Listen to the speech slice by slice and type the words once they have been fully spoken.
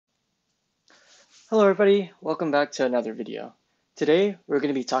Hello everybody, welcome back to another video. Today we're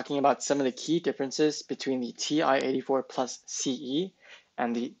going to be talking about some of the key differences between the Ti-84 Plus CE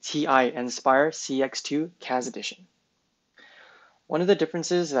and the Ti-Nspire CX2 CAS edition. One of the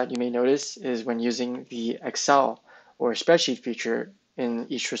differences that you may notice is when using the Excel or spreadsheet feature in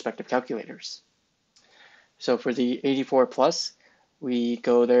each respective calculators. So for the 84 Plus, we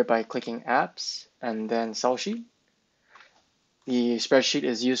go there by clicking Apps and then Cell Sheet. The spreadsheet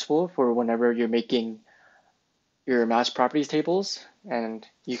is useful for whenever you're making your mass properties tables, and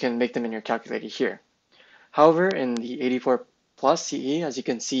you can make them in your calculator here. However, in the 84 Plus CE, as you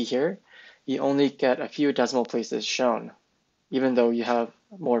can see here, you only get a few decimal places shown, even though you have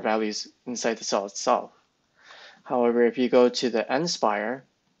more values inside the cell itself. However, if you go to the Nspire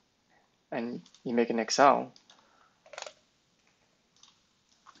and you make an Excel,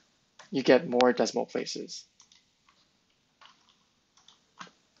 you get more decimal places.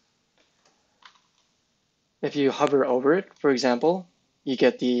 If you hover over it, for example, you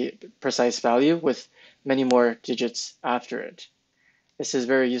get the precise value with many more digits after it. This is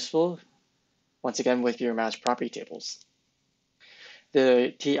very useful, once again, with your mass property tables.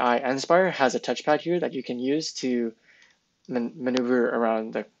 The Ti-Nspire has a touchpad here that you can use to maneuver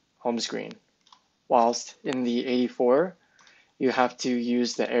around the home screen, whilst in the 84, you have to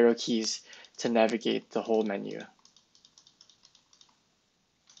use the arrow keys to navigate the whole menu.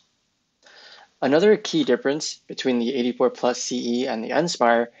 Another key difference between the 84 Plus CE and the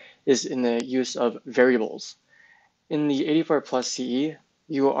Nspire is in the use of variables. In the 84 Plus CE,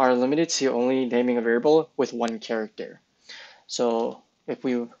 you are limited to only naming a variable with one character. So if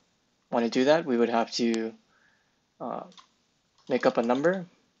we want to do that, we would have to make up a number,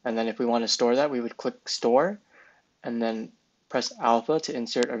 and then if we want to store that, we would click Store, and then press alpha to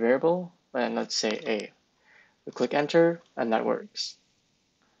insert a variable, and let's say A. We click Enter, and that works.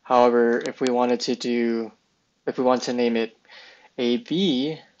 However, if we want to name it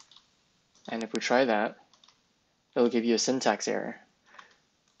AB, and if we try that, it'll give you a syntax error.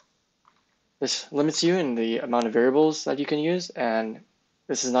 This limits you in the amount of variables that you can use, and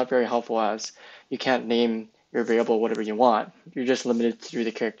this is not very helpful as you can't name your variable whatever you want. You're just limited through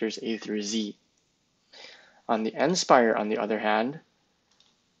the characters A through Z. On the Nspire, on the other hand,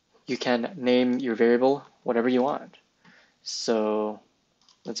 you can name your variable whatever you want. So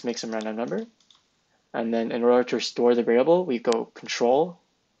let's make some random number. And then in order to store the variable, we go Control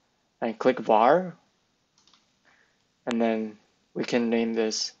and click var. And then we can name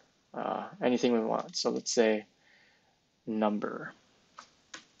this anything we want. So let's say number.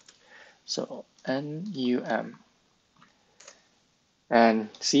 So NUM. And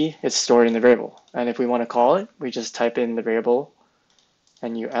see, it's stored in the variable. And if we want to call it, we just type in the variable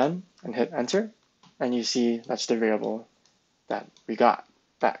NUM and hit enter. And you see that's the variable that we got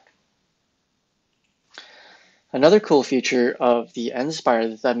back. Another cool feature of the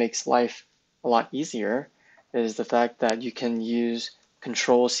Nspire that makes life a lot easier is the fact that you can use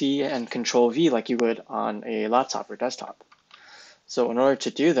Control-C and Control-V like you would on a laptop or desktop. So in order to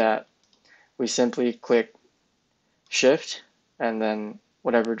do that, we simply click Shift and then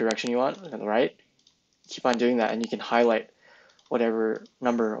whatever direction you want on the right. Keep on doing that and you can highlight whatever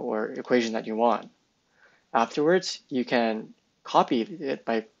number or equation that you want. Afterwards, you can copy it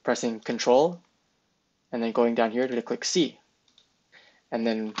by pressing Control and then going down here to click C. And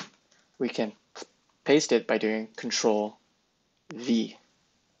then we can paste it by doing Control V.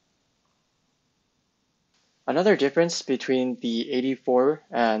 Another difference between the 84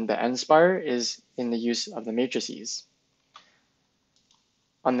 and the Nspire is in the use of the matrices.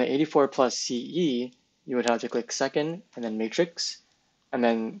 On the 84 Plus CE, you would have to click Second and then Matrix. And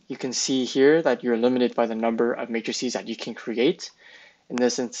then you can see here that you're limited by the number of matrices that you can create. In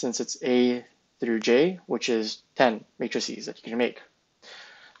this instance, it's A through J, which is 10 matrices that you can make.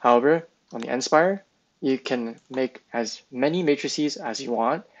 However, on the Nspire, you can make as many matrices as you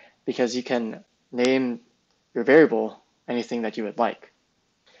want because you can name your variable anything that you would like.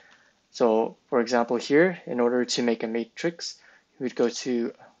 So for example here, in order to make a matrix, you would go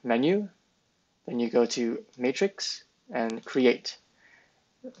to Menu, then you go to Matrix and Create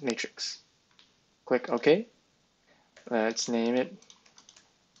Matrix. Click OK. Let's name it.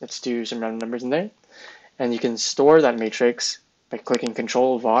 Let's do some random numbers in there. And you can store that matrix by clicking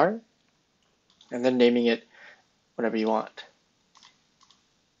Control var and then naming it whatever you want.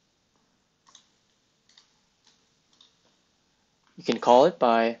 You can call it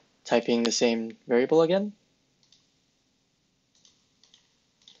by typing the same variable again,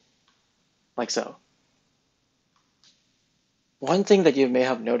 like so. One thing that you may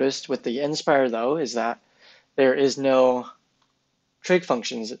have noticed with the Nspire though is that there is no trig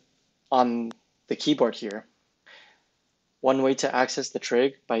functions on the keyboard here. One way to access the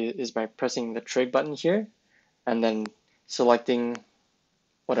trig is by pressing the trig button here and then selecting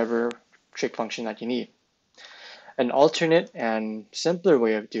whatever trig function that you need. An alternate and simpler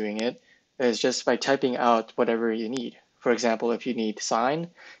way of doing it is just by typing out whatever you need. For example, if you need sine,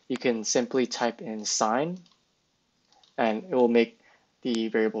 you can simply type in sine and it will make the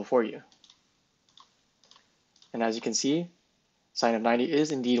variable for you. And as you can see, sine of 90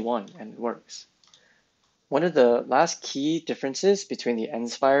 is indeed 1 and it works. One of the last key differences between the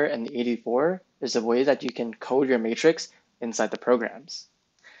Nspire and the 84 is the way that you can code your matrix inside the programs.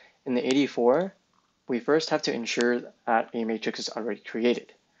 In the 84, we first have to ensure that a matrix is already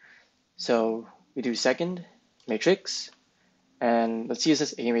created. So we do second matrix, and let's use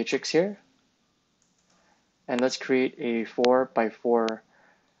this A matrix here. And let's create a 4 by 4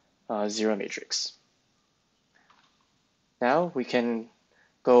 0 matrix. Now we can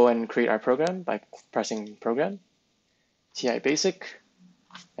go and create our program by pressing program, TI basic,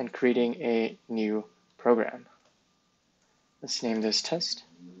 and creating a new program. Let's name this test.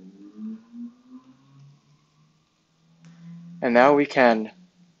 And now we can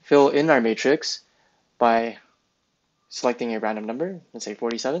fill in our matrix by selecting a random number, let's say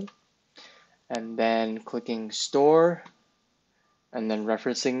 47, and then clicking store, and then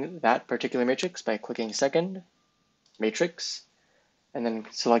referencing that particular matrix by clicking second matrix, and then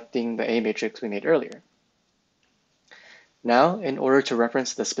selecting the A matrix we made earlier. Now, in order to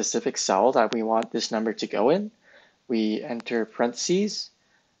reference the specific cell that we want this number to go in, we enter parentheses,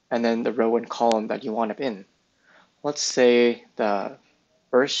 and then the row and column that you want it in. Let's say the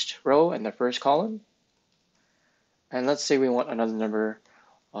first row and the first column. And let's say we want another number,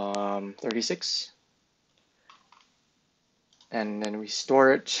 36. And then we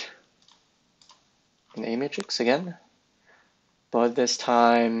store it in A matrix again, but this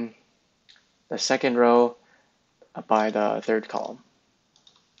time the second row by the third column.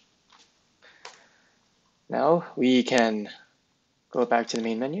 Now we can go back to the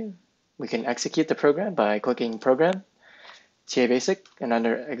main menu. We can execute the program by clicking program, TA basic, and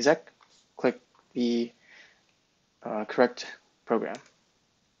under exec, click the correct program.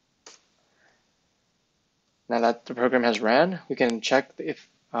 Now that the program has ran, we can check if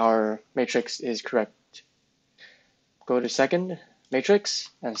our matrix is correct. Go to second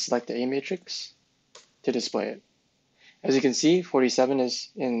matrix and select the A matrix to display it. As you can see, 47 is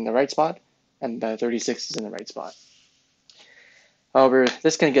in the right spot and 36 is in the right spot. However,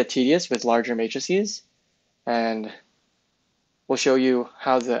 this can get tedious with larger matrices, and we'll show you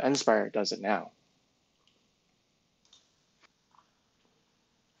how the Nspire does it now.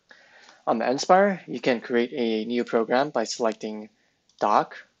 On the Nspire, you can create a new program by selecting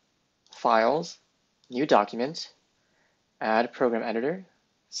Doc, Files, New Document, Add Program Editor,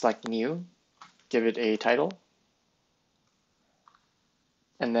 select New, give it a title,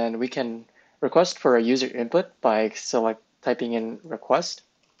 and then we can request for a user input by typing in request,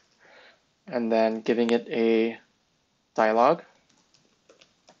 and then giving it a dialog.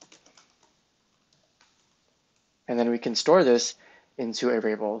 And then we can store this into a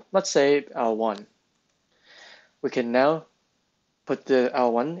variable, let's say L1. We can now put the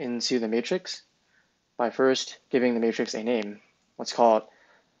L1 into the matrix by first giving the matrix a name. Let's call it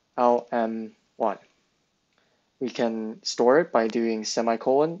LM1. We can store it by doing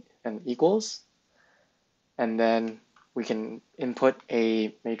semicolon and equals, and then we can input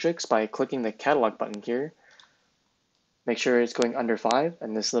a matrix by clicking the catalog button here. Make sure it's going under 5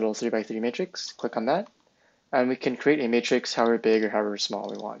 and this little 3 by 3 matrix, click on that. And we can create a matrix however big or however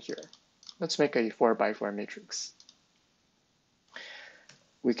small we want here. Let's make a 4 by 4 matrix.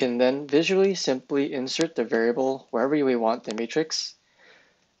 We can then visually simply insert the variable wherever we want the matrix,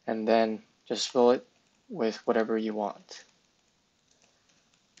 and then just fill it with whatever you want.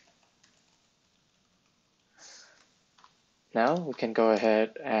 Now we can go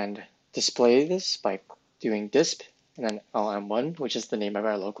ahead and display this by doing disp and then LM1, which is the name of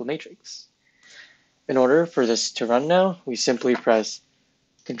our local matrix. In order for this to run now, we simply press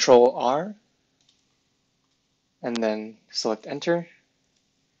Control R and then select Enter.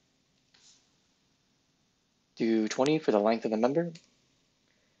 Do 20 for the length of the member.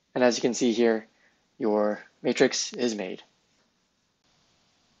 And as you can see here, your matrix is made.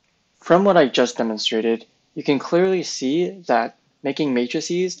 From what I just demonstrated, you can clearly see that making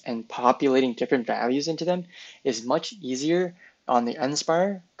matrices and populating different values into them is much easier on the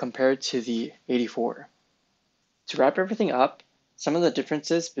Nspire compared to the 84. To wrap everything up, some of the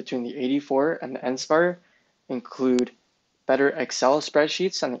differences between the 84 and the Nspire include better Excel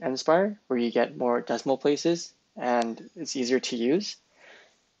spreadsheets on the Nspire, where you get more decimal places and it's easier to use.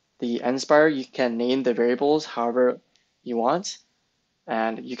 The Nspire, you can name the variables however you want,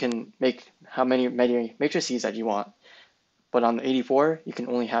 and you can make how many matrices that you want. But on the 84, you can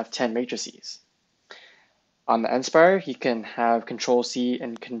only have 10 matrices. On the Nspire, you can have Control-C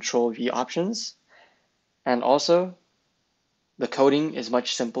and Control-V options. And also, the coding is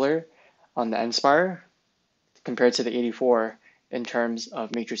much simpler on the Nspire compared to the 84 in terms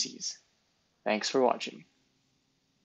of matrices. Thanks for watching.